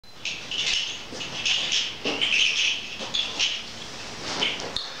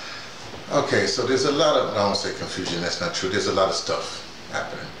Okay, so there's a lot of, I won't say confusion, that's not true, there's a lot of stuff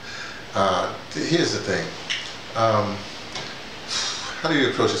happening. Here's the thing, how do you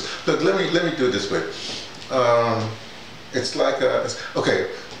approach this? Look, let me do it this way. It's like, okay,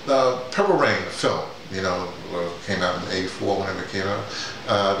 Purple Rain, the film, you know, came out in '84, whenever it came out.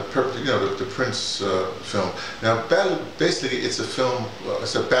 The Prince film. Now, basically, it's a film.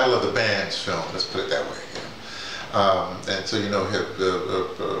 It's a Battle of the Bands film. Let's put it that way. You know? And so, you know, you have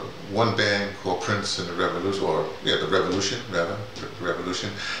one band called Prince and the Revolution, or the Revolution, rather, the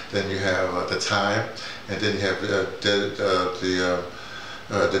Revolution. Then you have the Time, and then you have the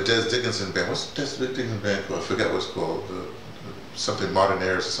Des Dickinson band. What's the Des Dickinson band called? I forgot what it's called. Something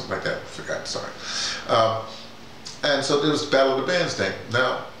Modernaires or something like that. I forgot. Sorry. And so there was Battle of the Bands thing.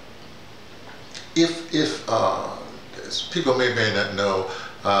 Now, if people may not know,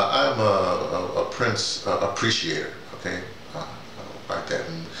 I'm a Prince appreciator. Okay, like that.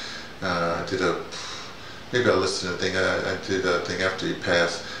 And I did maybe I listened to the thing. I did a thing after he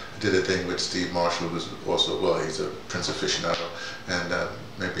passed. I did a thing with Steve Marshall, who's also, well, he's a Prince aficionado, and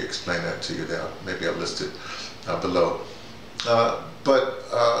maybe explain that to you there. Maybe I'll list it below. But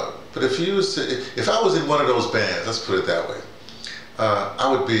if I was in one of those bands, let's put it that way, I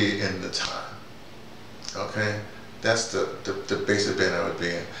would be in the Time. Okay, that's the basic band I would be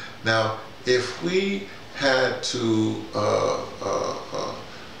in. Now, if we had to,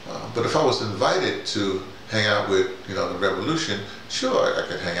 but if I was invited to hang out with, you know, the Revolution, sure, I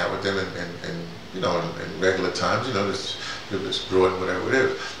could hang out with them in regular times, you know, this growing, whatever it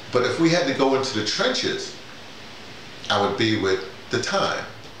is. But if we had to go into the trenches, I would be with the Time.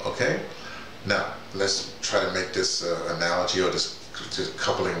 Okay. Now let's try to make this analogy or this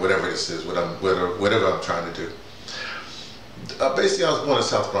coupling, whatever this is, whatever I'm trying to do. Basically, I was born in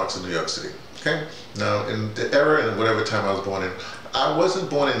South Bronx in New York City. Okay. Now, in the era and whatever time I was born in, I wasn't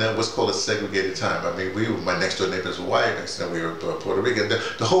born in what's called a segregated time. I mean, my next door neighbors were white, next door we were Puerto Rican.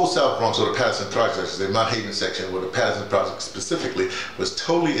 The whole South Bronx, or the Patterson Project, the Mount Haven section, or the Patterson Project specifically, was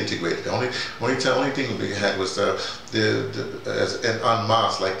totally integrated. The only thing we had was as en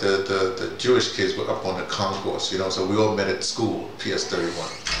masse, like the Jewish kids were up on the concourse, you know. So we all met at school, PS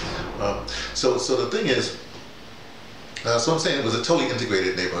 31. So the thing is. So I'm saying it was a totally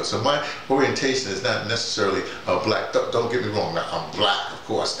integrated neighborhood. So my orientation is not necessarily black. Don't get me wrong. I'm black, of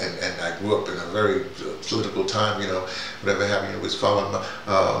course, and I grew up in a very political time. You know, whatever happened, it was following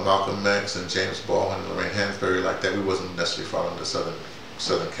Malcolm X and James Baldwin and Lorraine Hansberry like that. We wasn't necessarily following the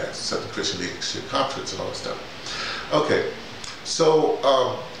Southern Cats, Southern Christian Leadership Conference and all that stuff. Okay, so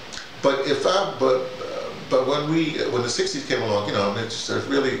but when the '60s came along, you know, it's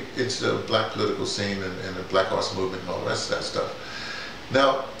really into the black political scene and the Black Arts Movement and all the rest of that stuff.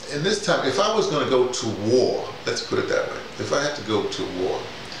 Now, in this time, if I was going to go to war, let's put it that way, if I had to go to war,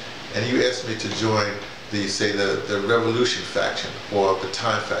 and you asked me to join the Revolution faction, or the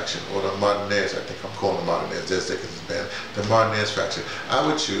Time faction, or the Modernaires, I think I'm calling the Modernaires, Des Dickinson's band, the Modernaires faction, I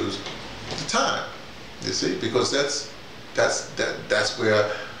would choose the Time. You see, because that's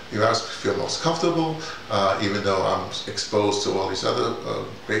where, you know, I feel most comfortable, even though I'm exposed to all these other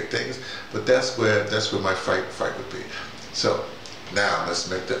great things. But that's where my fight would be. So now let's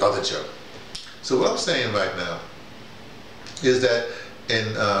make the other joke. So what I'm saying right now is that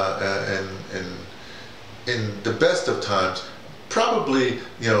in the best of times, probably,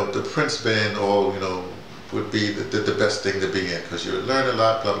 you know, the Prince band, or, you know, would be the best thing to be in, because you learn a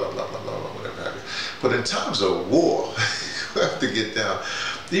lot, blah blah blah blah blah, whatever have you. But in times of war, you have to get down.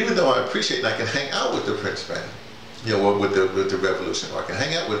 Even though I appreciate and I can hang out with the Prince band, you know, with the Revolution, or I can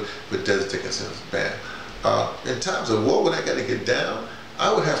hang out with Des Dickinson's band. In times of war, when I got to get down,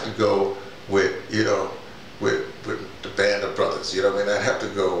 I would have to go with, you know, with the band of brothers. You know what I mean? I'd have to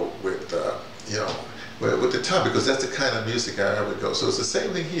go with, you know, with the Time, because that's the kind of music I would go. So it's the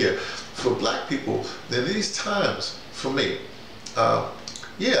same thing here for black people. In these times, for me,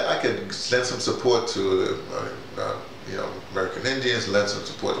 yeah, I could lend some support to you know, American Indians, lend some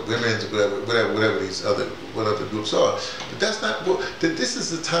support to women's, whatever these other groups are. But that's not what. This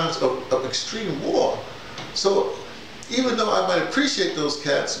is the times of extreme war. So even though I might appreciate those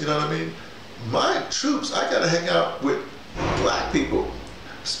cats, you know what I mean, my troops, I gotta hang out with black people.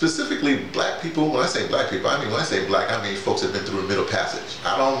 Specifically black people. When I say black people, I mean, when I say black, I mean folks that have been through a Middle Passage.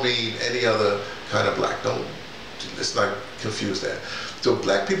 I don't mean any other kind of black. Let's not confuse that. So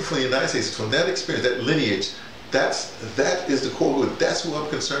black people from the United States, from that experience, that lineage, that is the core group. That's who I'm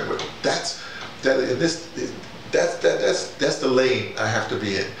concerned with. that's the lane I have to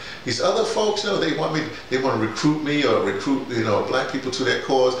be in. These other folks, they want to recruit me or recruit, black people to their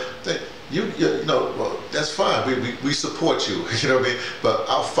cause. Well, that's fine. We support you. You know what I mean? But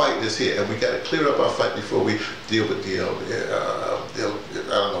our fight is here, and we got to clear up our fight before we deal with I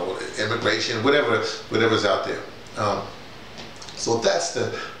don't know, immigration, whatever's out there. So that's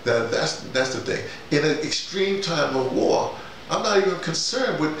the thing. In an extreme time of war, I'm not even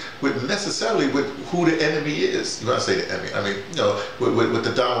concerned with necessarily with who the enemy is. When I say the enemy, I mean, with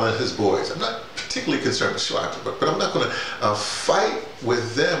the Donald and his boys. I'm not particularly concerned with Schweizer, but I'm not going to fight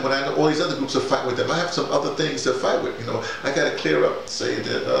with them when I know all these other groups are fighting with them. I have some other things to fight with. I got to clear up, say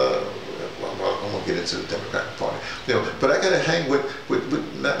that. Well, I'm gonna get into the Democratic Party, but I gotta hang with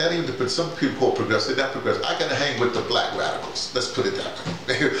not even some people call progressive, they're not progressive. I gotta hang with the black radicals. Let's put it that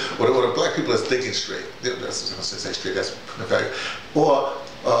way. or the black people that's thinking straight. That's gonna say straight. That's or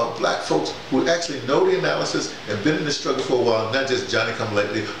black folks who actually know the analysis and been in the struggle for a while, not just Johnny come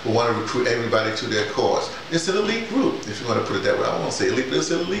lately, who want to recruit everybody to their cause. It's an elite group, if you want to put it that way. I don't want to say elite, but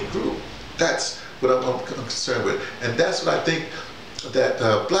it's an elite group. That's what I'm concerned with, and that's what I think that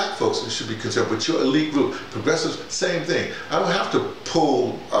black folks should be concerned with. Your elite group, progressives, same thing. I don't have to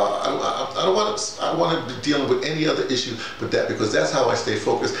pull. I want to be dealing with any other issue but that, because that's how I stay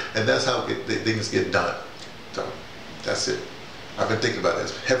focused, and that's how things get done. So that's it. I've been thinking about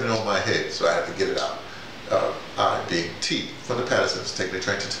this, heaven on my head, so I have to get it out. I being T from the Pattersons, taking the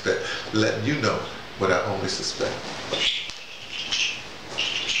train to Tibet, letting you know what I only suspect.